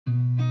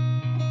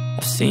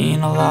I've seen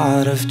a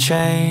lot of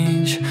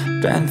change,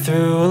 been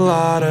through a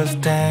lot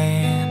of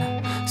pain.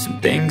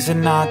 Some things are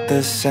not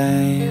the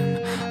same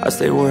as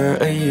they were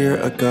a year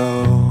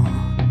ago,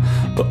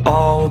 but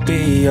all will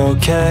be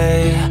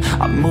okay.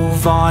 I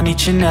move on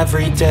each and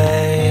every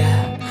day.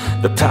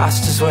 The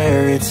past is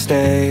where it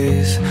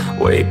stays,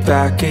 way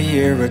back a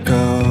year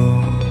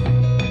ago.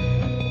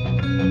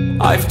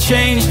 I've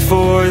changed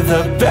for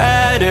the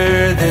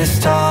better this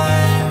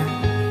time.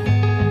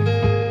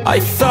 I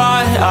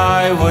thought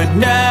I would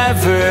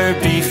never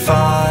be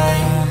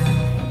fine.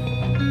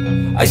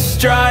 I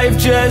strive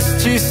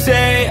just to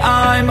say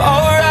I'm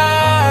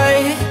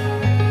alright,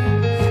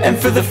 and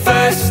for the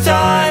first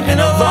time in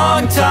a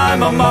long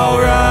time I'm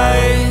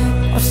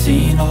alright. I've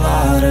seen a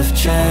lot of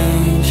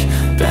change,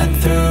 been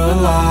through a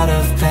lot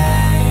of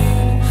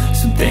pain.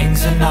 Some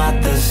things are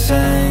not the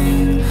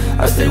same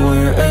as they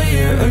were a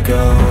year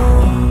ago,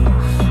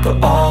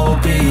 but all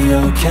will be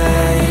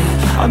okay.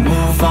 I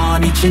move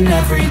on each and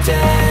every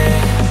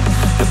day.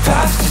 The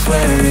past is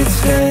where it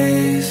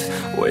stays,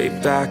 way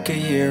back a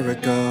year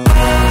ago.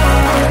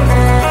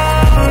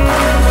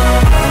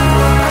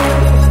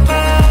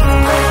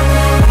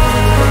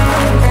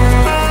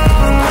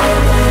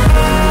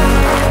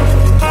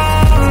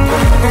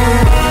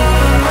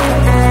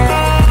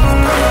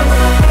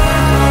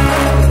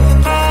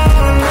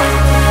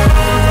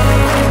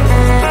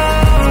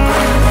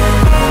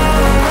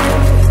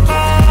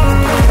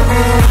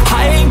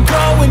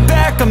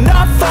 I'm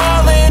not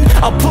falling,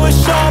 I'll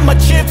push all my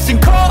chips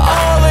and call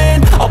all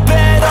in. I'll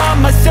bet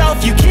on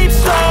myself, you keep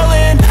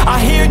stalling. I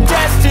hear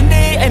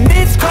destiny and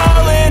it's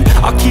calling.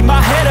 I'll keep my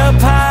head up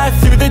high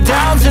through the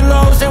downs and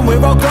lows, and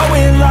we're all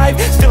going life.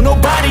 Still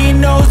nobody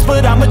knows,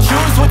 but I'ma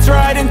choose what's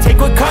right and take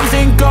what comes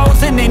and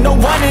goes. And ain't no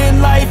one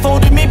in life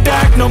holding me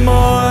back no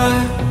more.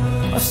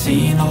 I've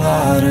seen a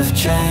lot of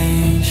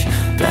change,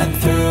 been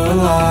through a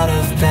lot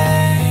of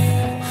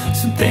pain.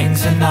 Some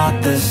things are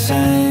not the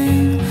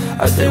same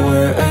as they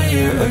were a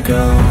year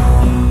ago,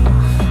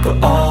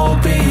 but all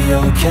will be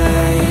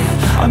okay.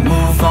 I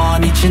move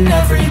on each and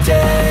every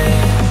day.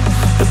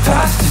 The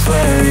past is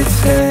where it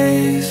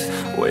stays,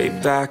 way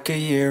back a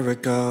year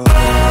ago.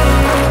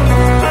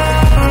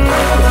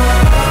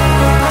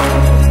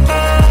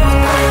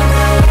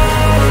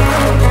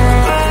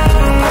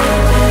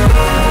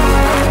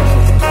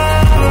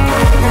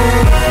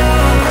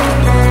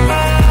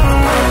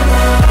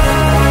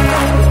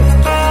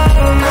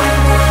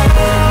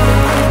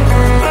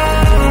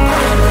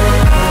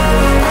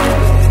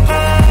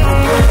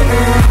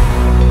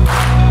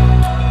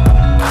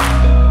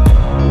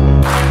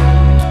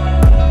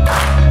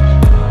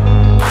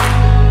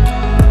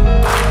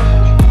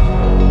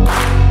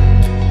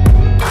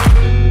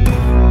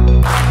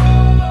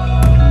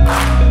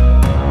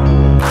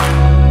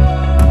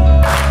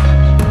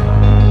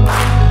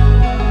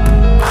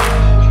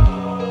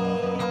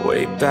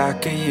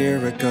 Back a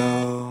year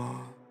ago.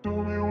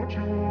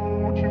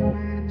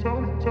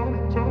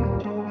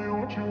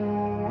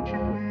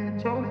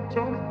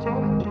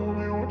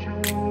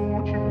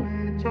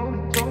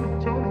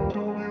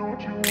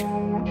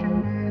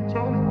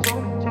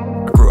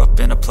 I grew up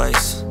in a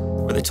place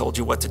where they told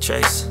you what to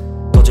chase,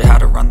 told you how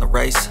to run the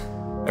race.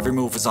 Every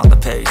move was on the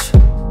page,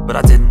 but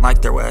I didn't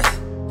like their way.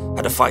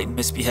 Had to fight and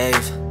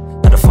misbehave,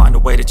 had to find a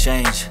way to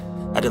change,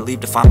 had to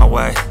leave to find my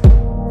way.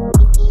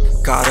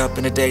 Caught up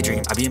in a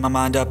daydream, I beat my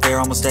mind up there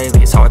almost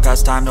daily. It's how I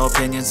pass time, no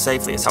opinions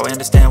safely. It's how I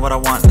understand what I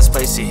want in this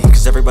place, see.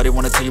 Cause everybody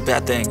wanna tell you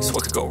bad things,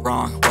 what could go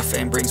wrong, what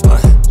fame brings. But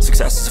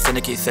success is a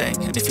finicky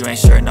thing, and if you ain't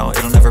sure, no,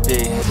 it'll never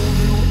be.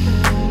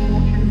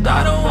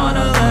 I don't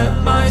wanna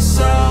let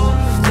myself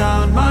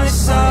down,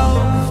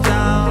 myself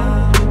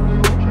down.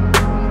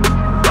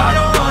 I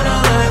don't wanna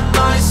let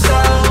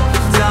myself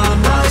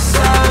down,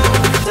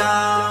 myself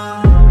down.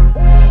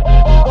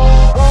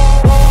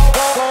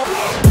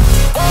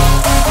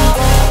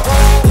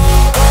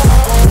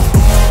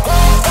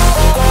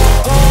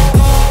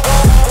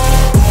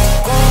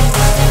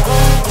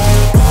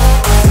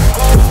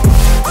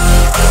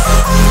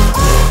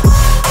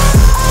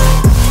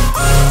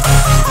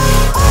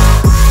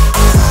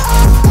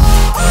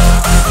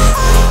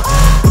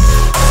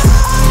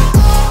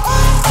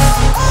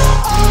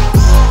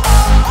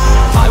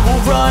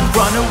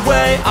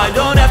 I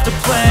don't have to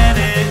plan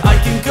it, I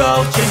can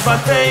go change my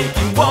fate.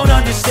 You won't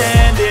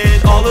understand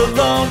it, all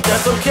alone,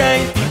 that's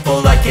okay.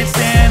 People I can't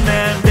stand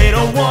them, they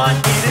don't want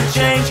me to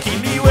change.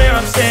 Keep me where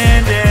I'm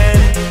standing,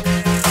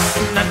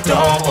 and I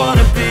don't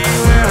wanna be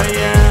where I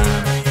am.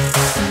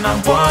 And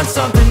I want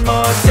something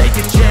more, take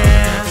a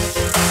chance.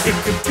 It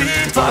could be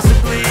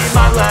possibly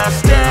my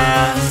last